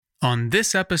On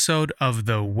this episode of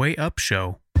The Way Up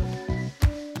Show,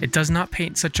 it does not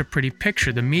paint such a pretty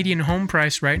picture. The median home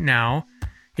price right now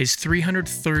is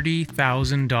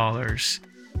 $330,000,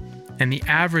 and the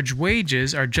average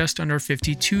wages are just under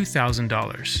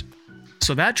 $52,000.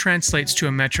 So that translates to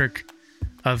a metric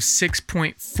of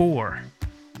 6.4,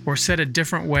 or said a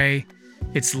different way,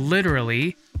 it's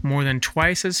literally more than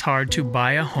twice as hard to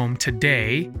buy a home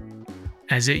today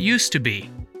as it used to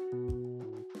be.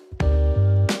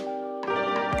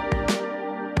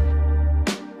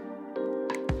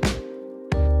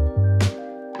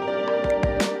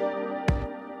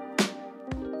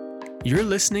 You're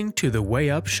listening to The Way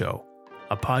Up Show,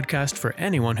 a podcast for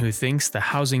anyone who thinks the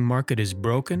housing market is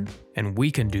broken and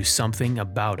we can do something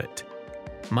about it.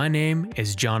 My name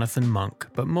is Jonathan Monk,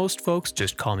 but most folks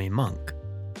just call me Monk.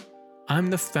 I'm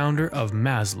the founder of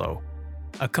Maslow,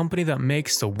 a company that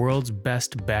makes the world's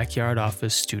best backyard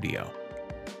office studio.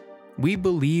 We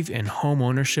believe in home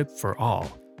ownership for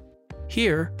all.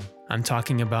 Here, I'm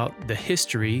talking about the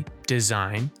history,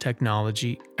 design,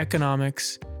 technology,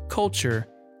 economics, culture,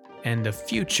 and the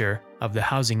future of the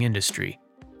housing industry,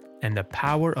 and the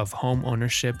power of home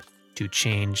ownership to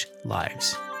change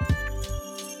lives.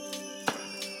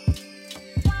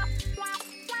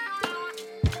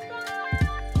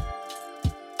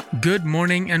 Good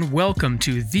morning and welcome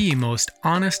to the most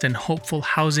honest and hopeful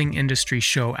housing industry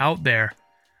show out there.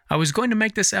 I was going to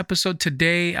make this episode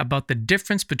today about the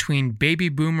difference between baby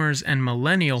boomers and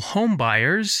millennial home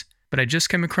buyers, but I just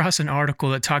came across an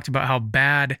article that talked about how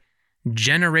bad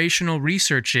generational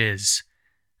research is.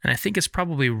 And I think it's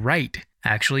probably right,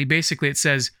 actually. Basically, it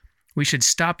says we should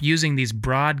stop using these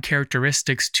broad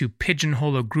characteristics to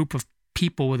pigeonhole a group of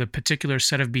people with a particular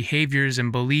set of behaviors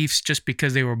and beliefs just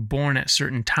because they were born at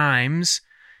certain times,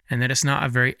 and that it's not a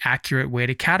very accurate way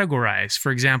to categorize.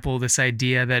 For example, this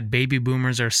idea that baby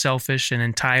boomers are selfish and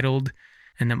entitled,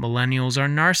 and that millennials are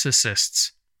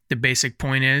narcissists. The basic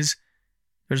point is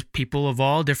there's people of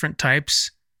all different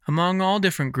types among all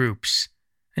different groups.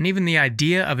 And even the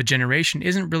idea of a generation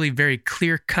isn't really very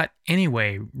clear-cut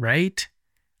anyway, right?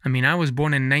 I mean, I was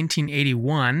born in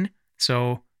 1981,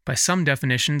 so by some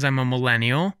definitions, I'm a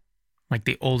millennial, like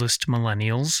the oldest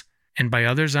millennials, and by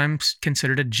others, I'm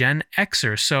considered a Gen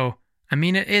Xer. So, I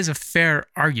mean, it is a fair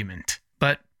argument.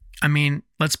 But, I mean,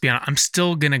 let's be honest, I'm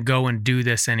still going to go and do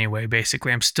this anyway,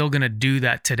 basically. I'm still going to do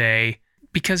that today,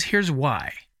 because here's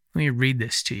why. Let me read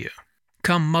this to you.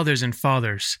 Come, mothers and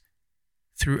fathers,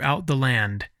 throughout the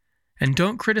land, and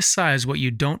don't criticize what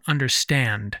you don't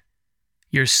understand.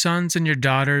 Your sons and your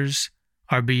daughters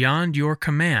are beyond your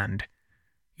command.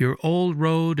 Your old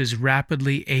road is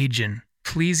rapidly aging.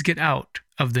 Please get out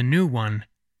of the new one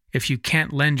if you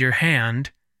can't lend your hand,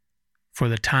 for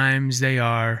the times they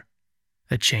are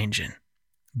a-changin'.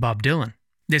 Bob Dylan.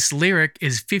 This lyric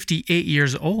is 58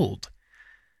 years old.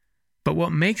 But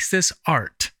what makes this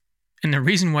art, and the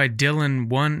reason why Dylan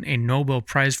won a Nobel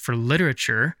Prize for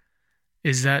Literature,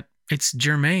 is that it's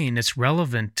germane, it's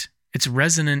relevant, it's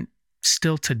resonant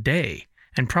still today,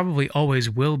 and probably always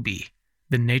will be,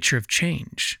 the nature of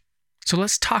change. So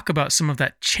let's talk about some of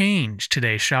that change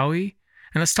today, shall we?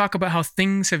 And let's talk about how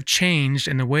things have changed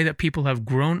in the way that people have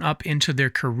grown up into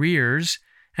their careers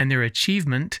and their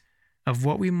achievement of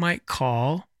what we might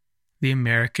call the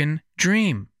American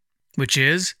dream, which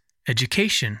is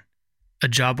education. A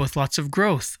job with lots of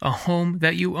growth, a home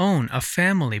that you own, a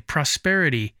family,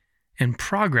 prosperity, and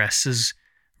progress is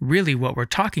really what we're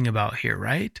talking about here,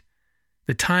 right?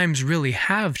 The times really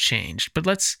have changed, but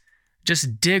let's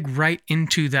just dig right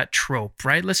into that trope,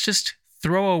 right? Let's just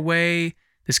throw away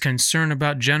this concern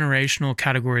about generational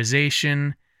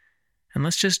categorization, and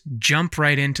let's just jump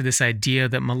right into this idea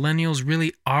that millennials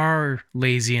really are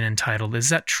lazy and entitled. Is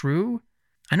that true?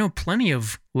 I know plenty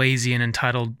of lazy and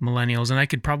entitled millennials, and I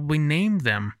could probably name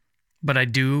them. But I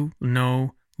do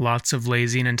know lots of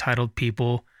lazy and entitled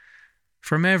people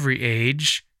from every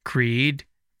age, creed,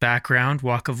 background,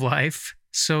 walk of life.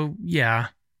 So yeah,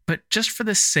 but just for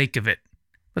the sake of it,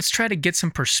 let's try to get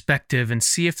some perspective and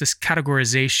see if this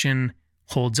categorization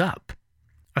holds up.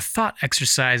 A thought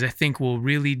exercise, I think, will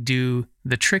really do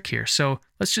the trick here. So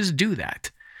let's just do that.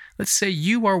 Let's say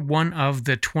you are one of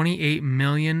the 28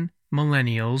 million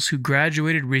millennials who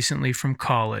graduated recently from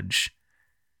college.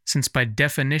 Since by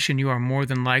definition you are more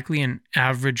than likely an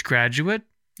average graduate,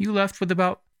 you left with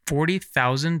about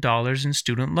 $40,000 in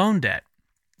student loan debt.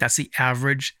 That's the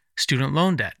average student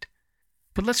loan debt.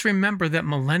 But let's remember that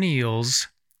millennials,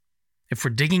 if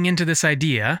we're digging into this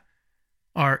idea,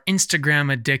 are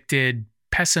Instagram addicted,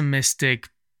 pessimistic,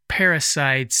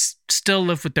 parasites, still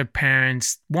live with their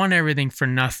parents, want everything for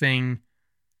nothing.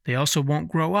 They also won't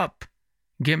grow up,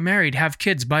 get married, have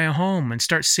kids, buy a home, and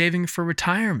start saving for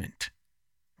retirement,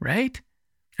 right?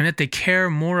 And that they care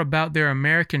more about their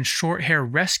American short-hair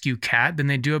rescue cat than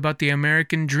they do about the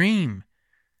American dream.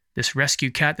 This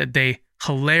rescue cat that they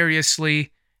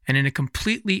hilariously and in a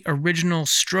completely original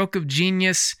stroke of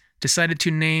genius decided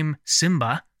to name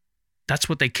Simba. That's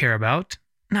what they care about,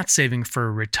 not saving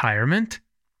for retirement.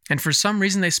 And for some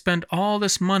reason, they spend all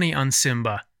this money on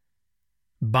Simba,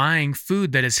 buying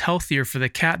food that is healthier for the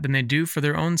cat than they do for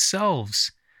their own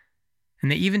selves. And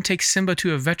they even take Simba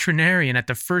to a veterinarian at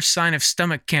the first sign of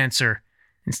stomach cancer,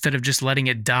 instead of just letting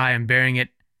it die and burying it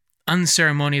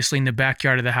unceremoniously in the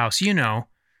backyard of the house. You know,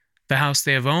 the house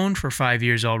they have owned for 5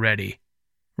 years already,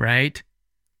 right?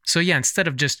 So yeah, instead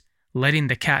of just letting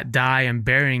the cat die and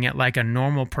burying it like a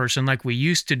normal person like we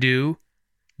used to do,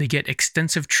 they get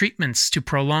extensive treatments to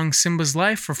prolong Simba's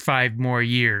life for 5 more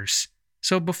years.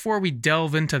 So before we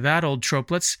delve into that old trope,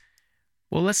 let's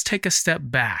take a step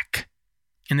back.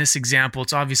 In this example,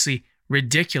 it's obviously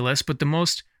ridiculous, but the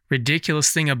most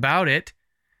ridiculous thing about it,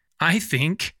 I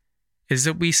think, is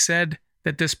that we said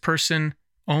that this person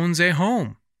owns a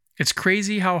home. It's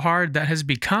crazy how hard that has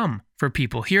become for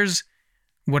people. Here's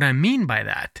what I mean by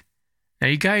that. Now,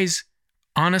 you guys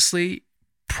honestly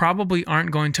probably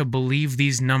aren't going to believe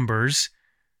these numbers,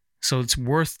 so it's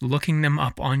worth looking them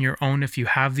up on your own if you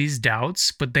have these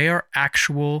doubts, but they are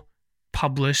actual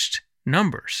published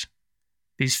numbers.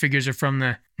 These figures are from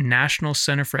the National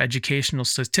Center for Educational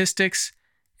Statistics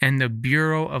and the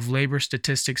Bureau of Labor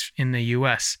Statistics in the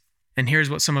U.S. And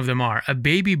here's what some of them are. A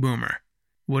baby boomer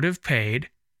would have paid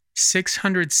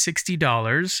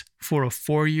 $660 for a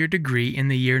 4-year degree in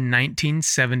the year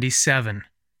 1977.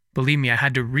 Believe me, I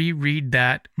had to reread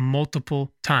that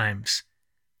multiple times.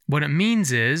 What it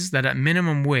means is that at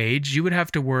minimum wage, you would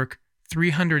have to work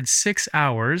 306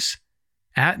 hours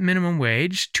at minimum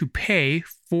wage to pay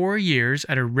 4 years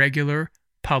at a regular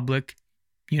public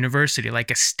university,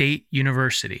 like a state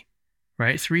university,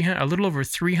 right? A little over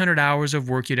 300 hours of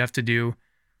work you'd have to do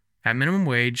at minimum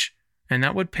wage, and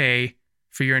that would pay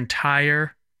for your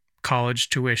entire college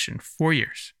tuition, 4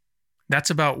 years. That's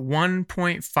about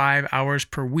 1.5 hours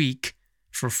per week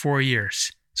for 4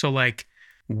 years. So like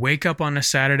wake up on a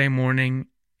Saturday morning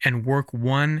and work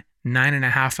one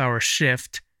 9.5-hour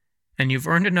shift, and you've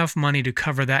earned enough money to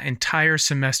cover that entire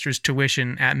semester's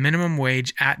tuition at minimum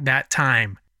wage at that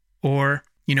time. Or,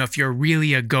 if you're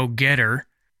really a go-getter,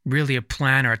 really a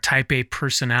planner, a type A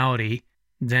personality,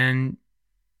 then,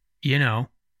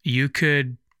 you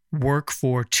could work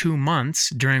for 2 months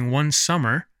during one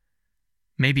summer,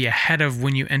 maybe ahead of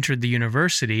when you entered the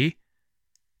university,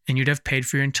 and you'd have paid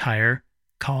for your entire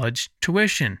college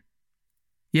tuition.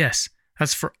 Yes,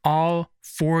 that's for all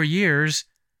 4 years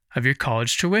of your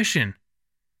college tuition.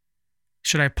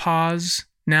 Should I pause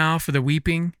now for the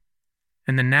weeping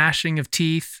and the gnashing of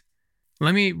teeth?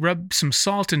 Let me rub some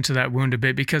salt into that wound a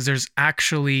bit, because there's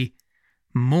actually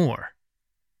more.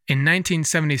 In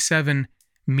 1977,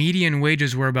 median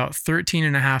wages were about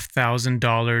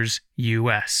 $13,500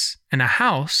 US. And an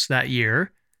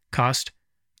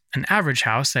average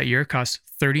house that year cost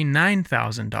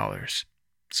 $39,000.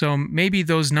 So maybe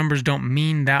those numbers don't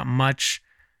mean that much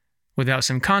without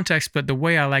some context, but the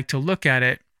way I like to look at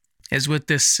it is with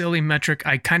this silly metric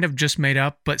I kind of just made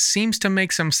up, but seems to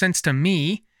make some sense to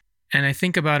me. And I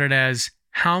think about it as,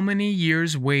 how many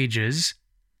years' wages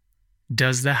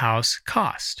does the house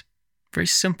cost? Very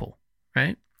simple,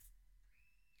 right?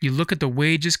 You look at the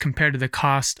wages compared to the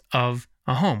cost of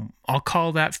a home. I'll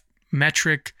call that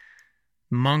metric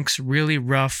Monk's really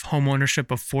rough homeownership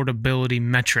affordability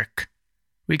metric.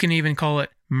 We can even call it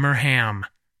MRHAM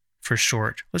for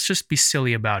short. Let's just be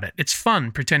silly about it. It's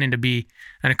fun pretending to be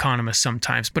an economist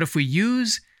sometimes. But if we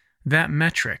use that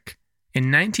metric, in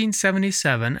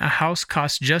 1977, a house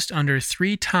cost just under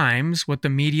 3 times what the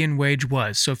median wage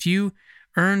was. So if you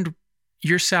earned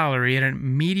your salary at a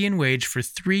median wage for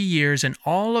 3 years and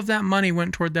all of that money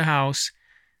went toward the house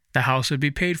would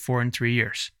be paid for in 3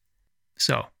 years.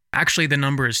 So actually the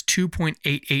number is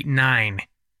 2.889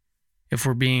 if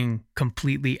we're being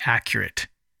completely accurate,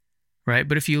 right?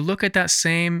 But if you look at that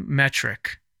same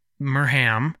metric,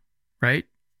 MRHAM, right?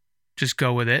 Just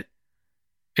go with it.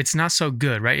 It's not so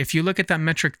good, right? If you look at that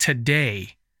metric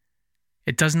today,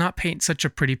 it does not paint such a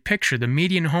pretty picture. The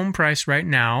median home price right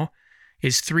now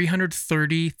is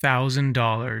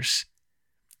 $330,000,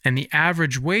 and the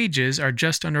average wages are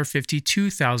just under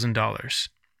 $52,000.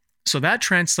 So that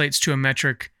translates to a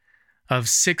metric of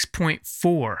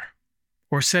 6.4,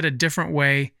 or said a different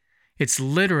way, it's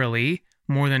literally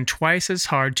more than twice as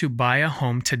hard to buy a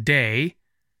home today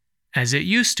as it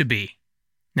used to be.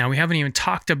 Now, we haven't even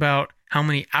talked about how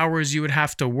many hours you would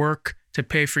have to work to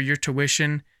pay for your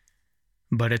tuition,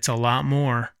 but it's a lot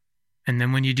more. And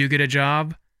then when you do get a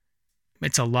job,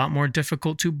 it's a lot more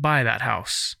difficult to buy that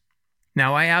house.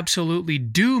 Now, I absolutely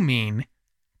do mean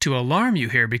to alarm you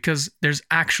here because there's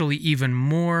actually even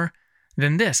more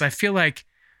than this. I feel like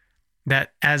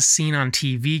that as seen on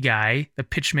TV guy, the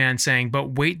pitchman saying,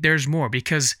 but wait, there's more,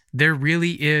 because there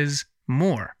really is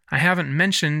more. I haven't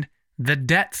mentioned the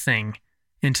debt thing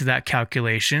into that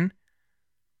calculation.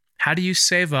 How do you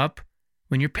save up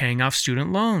when you're paying off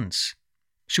student loans?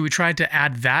 Should we try to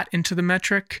add that into the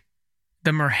metric?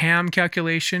 The Merham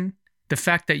calculation, the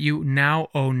fact that you now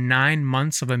owe 9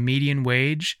 months of a median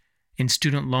wage in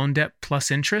student loan debt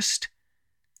plus interest?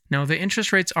 Now, the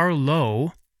interest rates are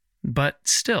low, but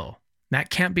still, that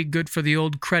can't be good for the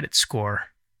old credit score,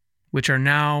 which are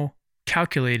now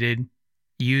calculated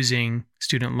using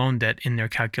student loan debt in their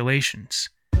calculations.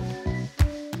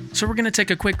 So we're going to take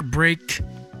a quick break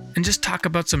and just talk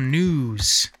about some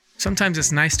news. Sometimes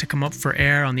it's nice to come up for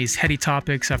air on these heady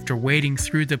topics after wading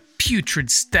through the putrid,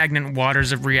 stagnant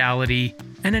waters of reality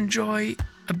and enjoy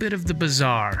a bit of the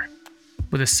bizarre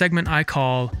with a segment I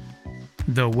call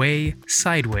The Way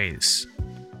Sideways.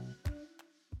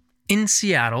 In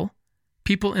Seattle,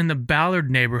 people in the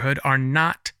Ballard neighborhood are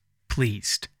not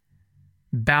pleased.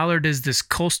 Ballard is this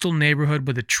coastal neighborhood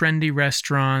with the trendy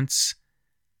restaurants,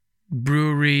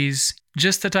 breweries,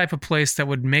 just the type of place that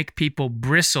would make people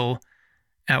bristle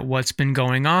at what's been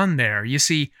going on there. You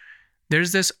see,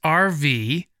 there's this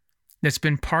RV that's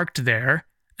been parked there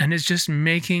and is just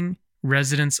making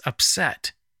residents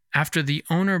upset after the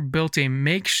owner built a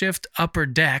makeshift upper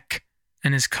deck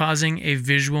and is causing a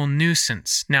visual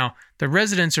nuisance. Now, the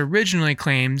residents originally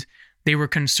claimed they were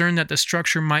concerned that the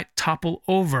structure might topple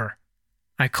over.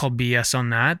 I call BS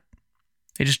on that.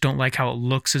 They just don't like how it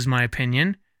looks, is my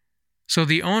opinion. So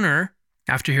the owner,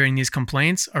 after hearing these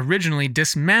complaints, originally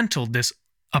dismantled this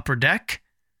upper deck,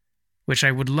 which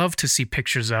I would love to see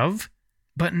pictures of,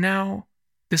 but now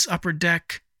this upper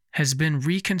deck has been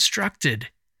reconstructed.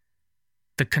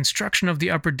 The construction of the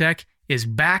upper deck is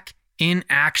back in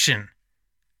action.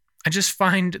 I just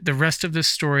find the rest of this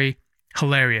story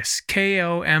hilarious.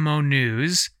 KOMO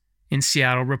News in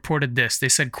Seattle reported this. They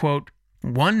said, quote,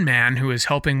 one man who is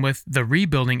helping with the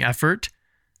rebuilding effort,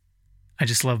 I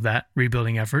just love that,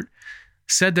 rebuilding effort,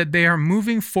 said that they are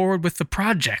moving forward with the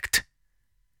project.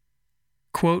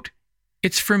 Quote,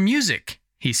 it's for music,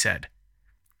 he said.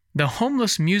 The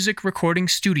Homeless Music Recording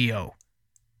Studio.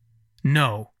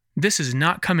 No, this is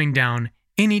not coming down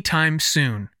anytime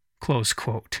soon, close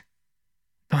quote.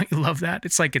 Don't you love that?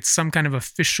 It's like it's some kind of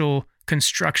official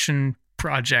construction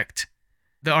project.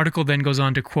 The article then goes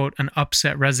on to quote an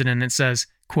upset resident. It says,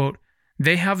 quote,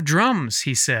 they have drums,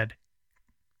 he said.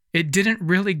 It didn't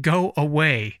really go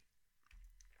away.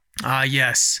 Ah,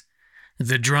 yes,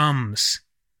 the drums.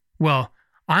 Well,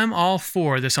 I'm all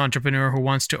for this entrepreneur who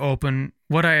wants to open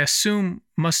what I assume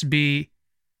must be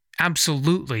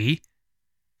absolutely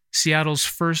Seattle's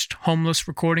first homeless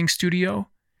recording studio.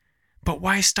 But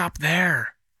why stop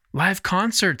there? Live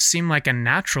concerts seem like a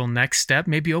natural next step.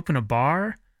 Maybe open a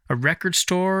bar, a record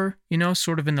store,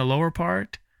 sort of in the lower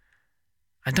part.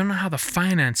 I don't know how the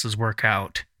finances work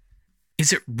out.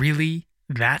 Is it really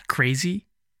that crazy?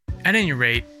 At any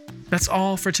rate, that's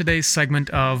all for today's segment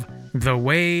of The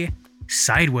Way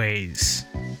Sideways.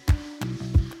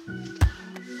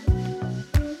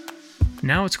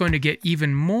 Now it's going to get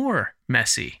even more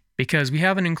messy because we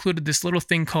haven't included this little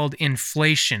thing called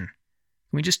inflation.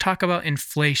 Can we just talk about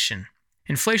inflation?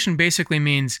 Inflation basically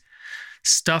means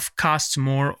stuff costs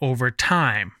more over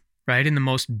time, right? In the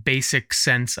most basic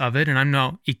sense of it. And I'm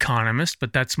no economist,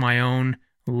 but that's my own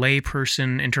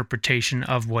layperson interpretation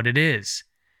of what it is.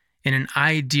 In an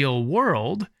ideal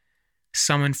world,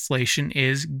 some inflation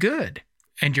is good,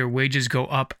 and your wages go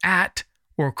up at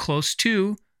or close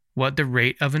to what the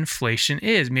rate of inflation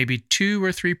is, maybe 2 or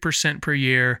 3% per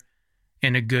year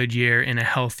in a good year in a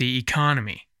healthy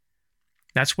economy.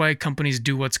 That's why companies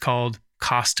do what's called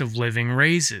cost of living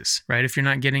raises, right? If you're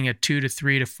not getting a 2 to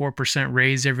 3 to 4%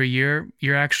 raise every year,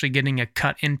 you're actually getting a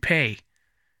cut in pay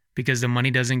because the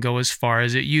money doesn't go as far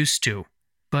as it used to.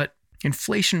 But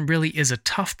inflation really is a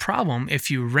tough problem if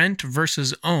you rent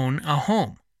versus own a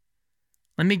home.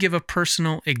 Let me give a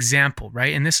personal example,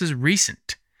 right? And this is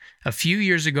recent. A few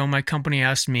years ago, my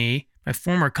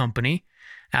former company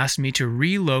asked me to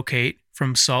relocate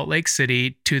from Salt Lake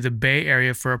City to the Bay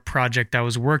Area for a project I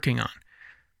was working on.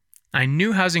 I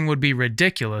knew housing would be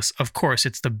ridiculous. Of course,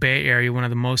 it's the Bay Area, one of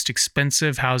the most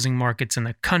expensive housing markets in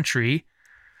the country.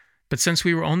 But since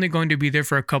we were only going to be there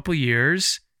for a couple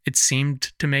years, it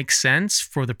seemed to make sense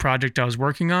for the project I was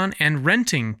working on, and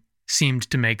renting seemed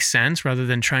to make sense rather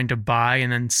than trying to buy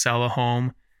and then sell a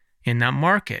home in that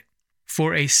market.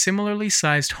 For a similarly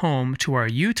sized home to our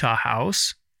Utah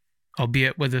house,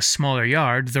 albeit with a smaller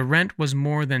yard, the rent was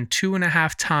more than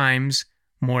 2.5 times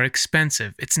more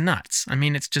expensive. It's nuts. I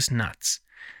mean, it's just nuts.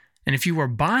 And if you were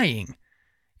buying,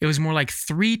 it was more like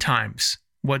 3 times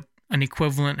what an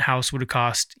equivalent house would have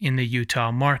cost in the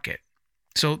Utah market.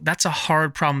 So that's a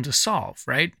hard problem to solve,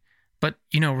 right? But,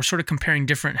 we're sort of comparing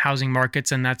different housing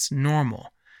markets, and that's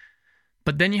normal.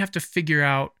 But then you have to figure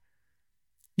out,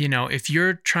 if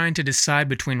you're trying to decide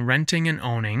between renting and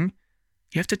owning,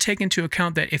 you have to take into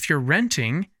account that if you're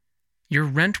renting, your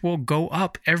rent will go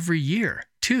up every year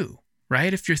too,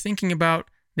 right? If you're thinking about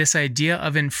this idea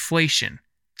of inflation,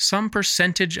 some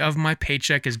percentage of my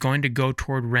paycheck is going to go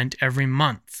toward rent every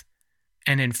month.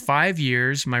 And in 5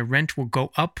 years, my rent will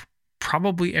go up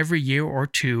probably every year or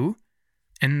two,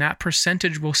 and that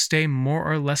percentage will stay more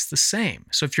or less the same.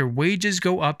 So if your wages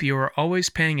go up, you are always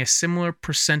paying a similar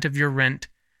percent of your rent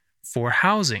for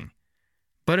housing.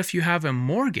 But if you have a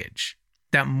mortgage,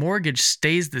 that mortgage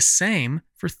stays the same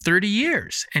for 30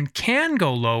 years and can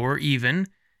go lower even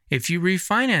if you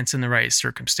refinance in the right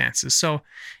circumstances. So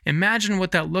imagine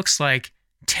what that looks like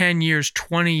 10 years,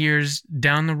 20 years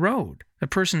down the road. The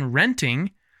person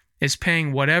renting is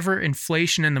paying whatever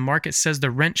inflation in the market says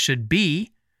the rent should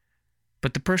be,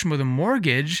 but the person with a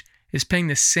mortgage is paying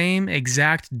the same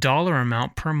exact dollar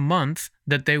amount per month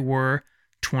that they were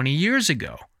 20 years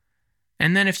ago.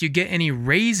 And then if you get any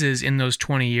raises in those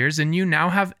 20 years, then you now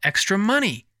have extra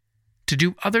money to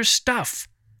do other stuff,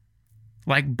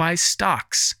 like buy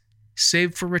stocks,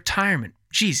 save for retirement.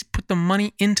 Geez, put the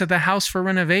money into the house for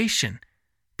renovation,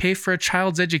 pay for a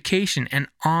child's education, and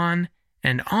on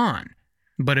and on.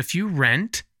 But if you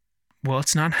rent, well,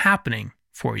 it's not happening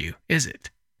for you, is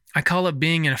it? I call it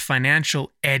being in a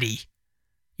financial eddy.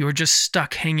 You're just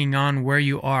stuck hanging on where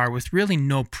you are with really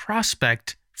no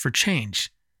prospect for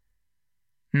change.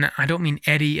 No, I don't mean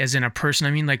eddy as in a person.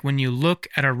 I mean like when you look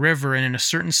at a river and in a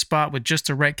certain spot with just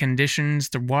the right conditions,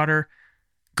 the water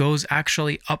goes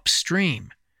actually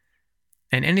upstream.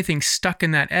 And anything stuck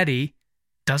in that eddy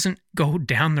doesn't go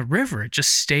down the river. It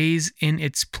just stays in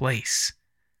its place.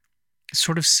 It's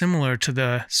sort of similar to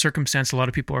the circumstance a lot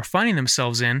of people are finding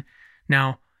themselves in.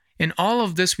 Now, in all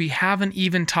of this, we haven't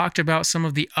even talked about some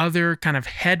of the other kind of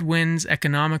headwinds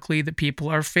economically that people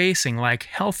are facing, like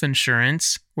health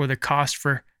insurance or the cost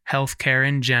for healthcare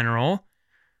in general,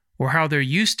 or how there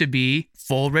used to be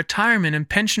full retirement and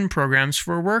pension programs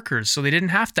for workers, so they didn't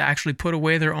have to actually put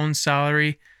away their own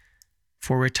salary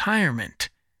for retirement.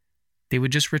 They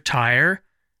would just retire,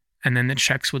 and then the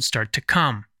checks would start to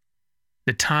come.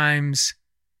 The times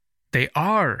they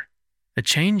are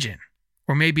a-changin'.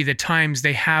 Or maybe the times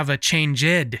they have a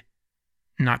changed,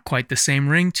 not quite the same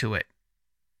ring to it.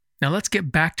 Now let's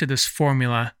get back to this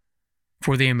formula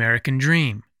for the American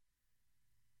dream.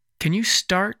 Can you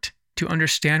start to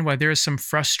understand why there is some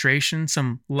frustration,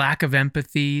 some lack of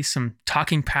empathy, some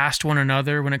talking past one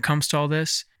another when it comes to all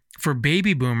this? For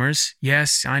baby boomers,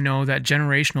 yes, I know that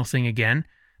generational thing again,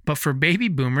 but for baby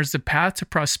boomers, the path to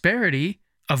prosperity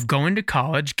of going to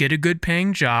college, get a good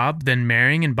paying job, then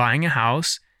marrying and buying a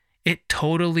house, it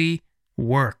totally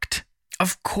worked.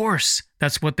 Of course,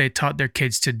 that's what they taught their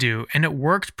kids to do, and it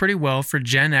worked pretty well for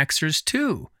Gen Xers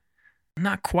too.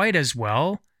 Not quite as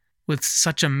well, with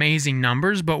such amazing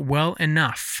numbers, but well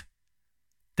enough.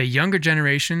 The younger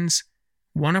generations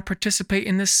want to participate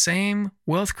in the same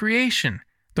wealth creation.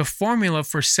 The formula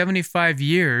for 75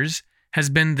 years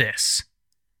has been this.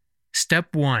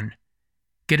 Step 1,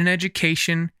 get an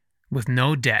education with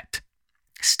no debt.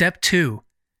 Step 2,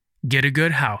 get a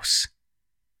good house.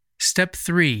 Step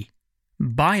 3,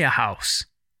 buy a house.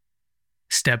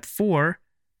 Step 4,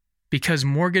 because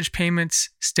mortgage payments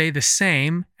stay the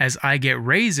same as I get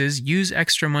raises, use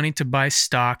extra money to buy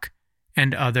stock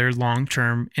and other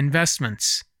long-term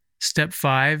investments. Step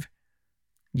 5,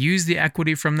 use the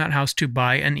equity from that house to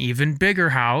buy an even bigger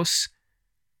house.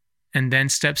 And then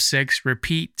step 6,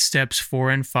 repeat steps 4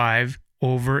 and 5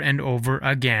 over and over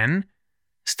again.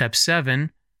 Step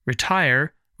 7,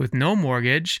 retire with no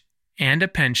mortgage and a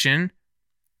pension.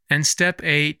 And step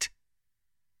 8,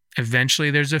 eventually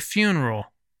there's a funeral,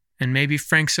 and maybe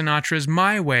Frank Sinatra's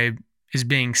My Way is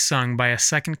being sung by a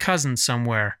second cousin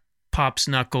somewhere. Pops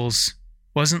Knuckles.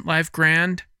 Wasn't life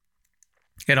grand?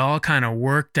 It all kind of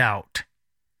worked out.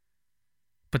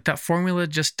 But that formula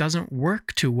just doesn't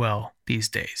work too well these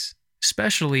days,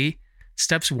 especially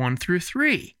steps 1 through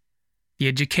 3. The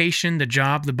education, the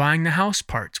job, the buying the house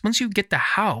parts. Once you get the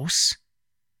house,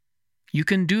 you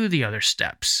can do the other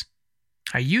steps.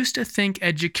 I used to think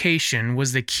education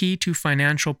was the key to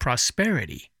financial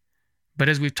prosperity. But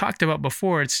as we've talked about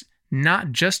before, it's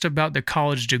not just about the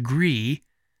college degree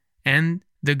and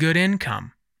the good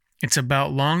income. It's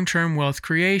about long-term wealth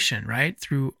creation, right?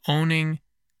 Through owning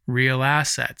real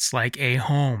assets like a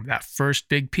home, that first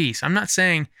big piece. I'm not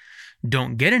saying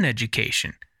don't get an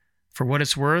education. For what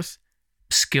it's worth,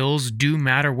 skills do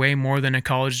matter way more than a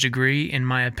college degree, in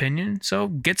my opinion, so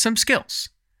get some skills.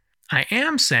 I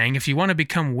am saying if you want to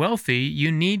become wealthy,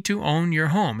 you need to own your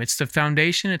home. It's the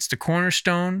foundation, it's the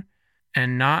cornerstone,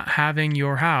 and not having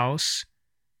your house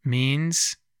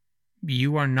means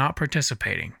you are not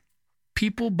participating.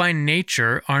 People by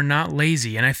nature are not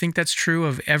lazy, and I think that's true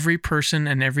of every person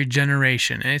and every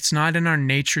generation. It's not in our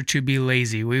nature to be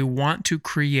lazy. We want to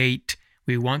create,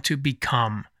 we want to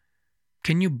become.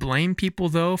 Can you blame people,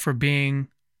 though, for being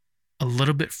a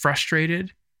little bit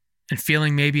frustrated and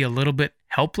feeling maybe a little bit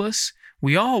helpless?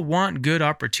 We all want good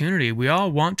opportunity. We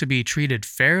all want to be treated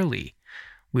fairly.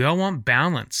 We all want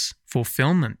balance,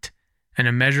 fulfillment, and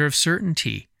a measure of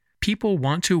certainty. People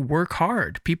want to work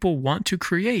hard. People want to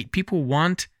create. People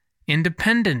want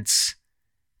independence.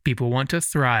 People want to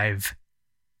thrive,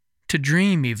 to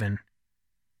dream even.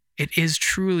 It is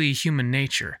truly human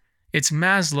nature. It's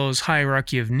Maslow's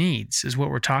hierarchy of needs is what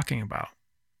we're talking about.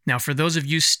 Now, for those of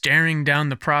you staring down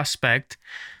the prospect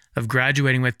of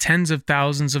graduating with tens of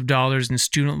thousands of dollars in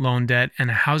student loan debt and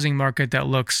a housing market that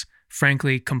looks,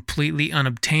 frankly, completely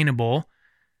unobtainable,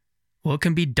 well, it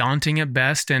can be daunting at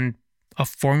best and a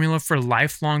formula for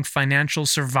lifelong financial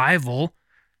survival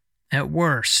at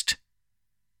worst.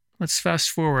 Let's fast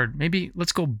forward. Maybe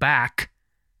let's go back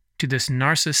to this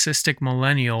narcissistic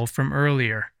millennial from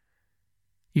earlier.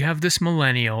 You have this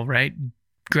millennial, right?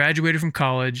 Graduated from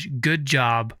college, good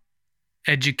job,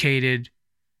 educated,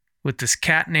 with this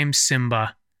cat named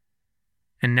Simba,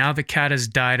 and now the cat has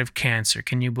died of cancer.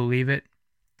 Can you believe it?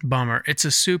 Bummer. It's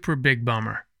a super big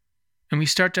bummer. And we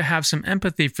start to have some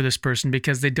empathy for this person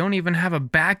because they don't even have a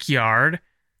backyard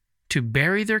to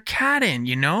bury their cat in,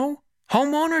 you know?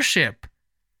 Home ownership.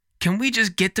 Can we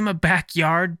just get them a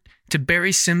backyard to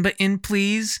bury Simba in,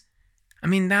 please? I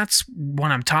mean, that's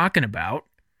what I'm talking about.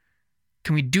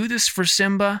 Can we do this for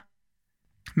Simba?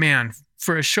 Man,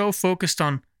 for a show focused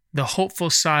on the hopeful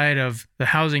side of the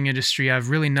housing industry, I've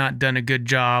really not done a good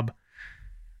job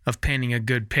of painting a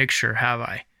good picture, have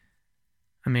I?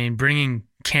 I mean, bringing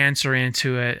cancer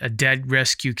into it, a dead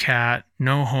rescue cat,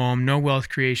 no home, no wealth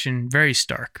creation, very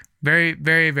stark. Very,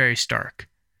 very, very stark.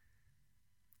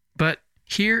 But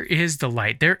here is the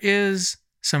light. There is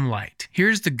some light.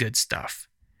 Here's the good stuff.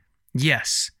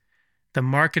 Yes, the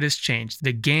market has changed.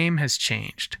 The game has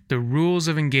changed. The rules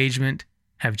of engagement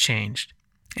have changed.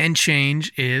 And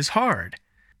change is hard.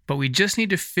 But we just need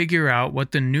to figure out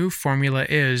what the new formula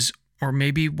is, or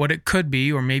maybe what it could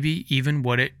be, or maybe even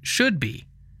what it should be.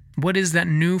 What is that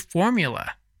new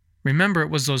formula? Remember, it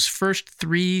was those first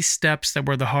 3 steps that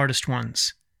were the hardest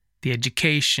ones. The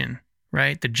education,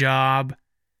 right? The job,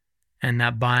 and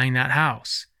that buying that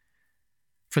house.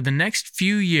 For the next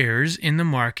few years in the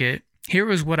market, here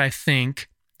is what I think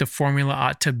the formula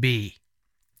ought to be.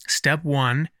 Step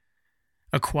 1,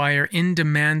 acquire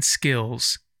in-demand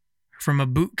skills from a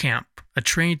boot camp, a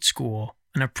trade school,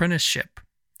 an apprenticeship.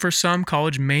 For some,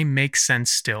 college may make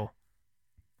sense still,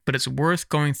 but it's worth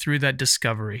going through that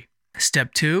discovery.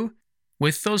 Step 2,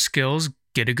 with those skills,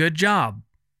 get a good job.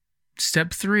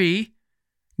 Step 3,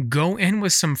 go in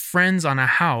with some friends on a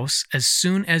house as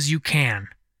soon as you can.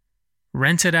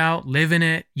 Rent it out, live in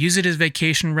it, use it as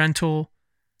vacation rental.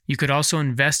 You could also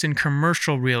invest in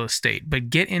commercial real estate, but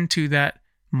get into that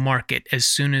market as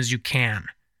soon as you can.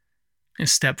 And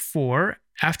step 4,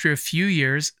 after a few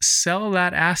years, sell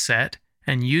that asset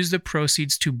and use the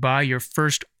proceeds to buy your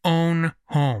first own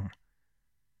home.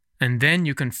 And then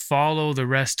you can follow the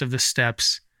rest of the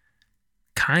steps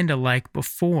kind of like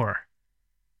before.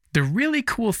 The really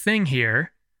cool thing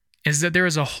here is that there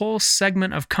is a whole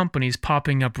segment of companies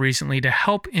popping up recently to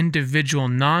help individual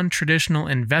non-traditional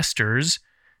investors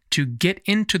to get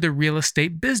into the real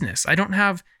estate business. I don't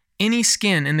have any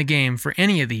skin in the game for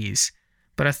any of these,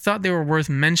 but I thought they were worth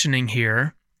mentioning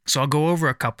here, so I'll go over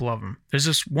a couple of them. There's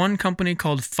this one company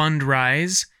called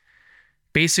Fundrise.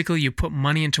 Basically, you put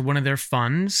money into one of their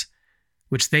funds,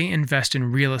 which they invest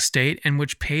in real estate and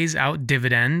which pays out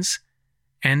dividends,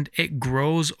 and it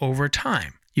grows over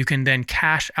time. You can then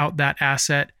cash out that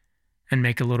asset and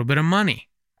make a little bit of money.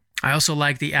 I also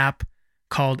like the app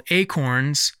called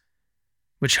Acorns,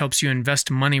 which helps you invest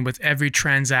money with every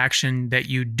transaction that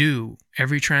you do.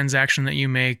 Every transaction that you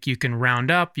make, you can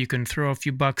round up, you can throw a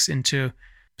few bucks into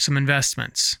some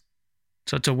investments.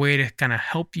 So it's a way to kind of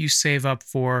help you save up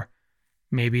for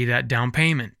maybe that down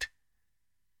payment.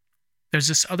 There's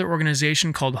this other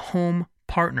organization called Home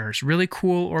Partners, really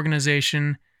cool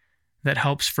organization that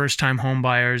helps first-time home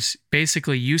buyers.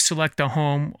 Basically, you select a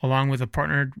home along with a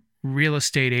partnered real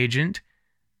estate agent.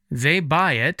 They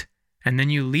buy it, and then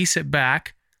you lease it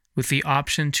back with the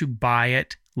option to buy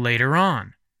it later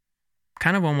on.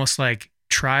 Kind of almost like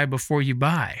try before you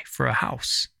buy for a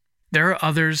house. There are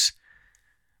others,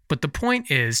 but the point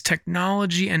is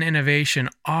technology and innovation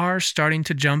are starting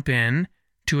to jump in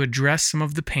to address some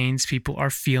of the pains people are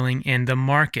feeling in the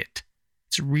market.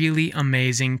 It's really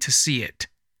amazing to see it.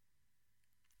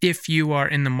 If you are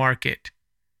in the market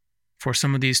for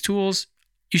some of these tools,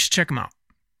 you should check them out.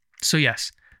 So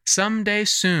yes, someday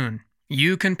soon,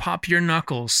 you can pop your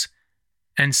knuckles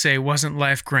and say, wasn't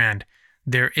life grand?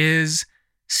 There is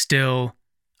still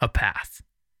a path.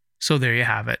 So there you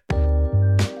have it.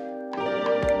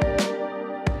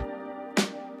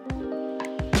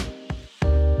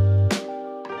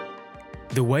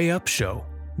 The Way Up Show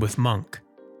with Monk.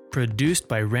 Produced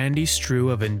by Randy Strew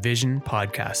of Envision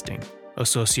Podcasting.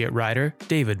 Associate writer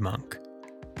David Monk.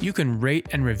 You can rate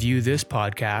and review this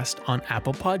podcast on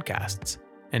Apple Podcasts.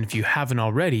 And if you haven't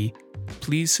already,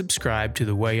 please subscribe to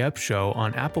The Way Up Show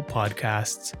on Apple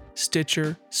Podcasts,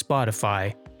 Stitcher,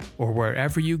 Spotify, or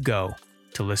wherever you go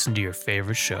to listen to your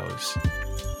favorite shows.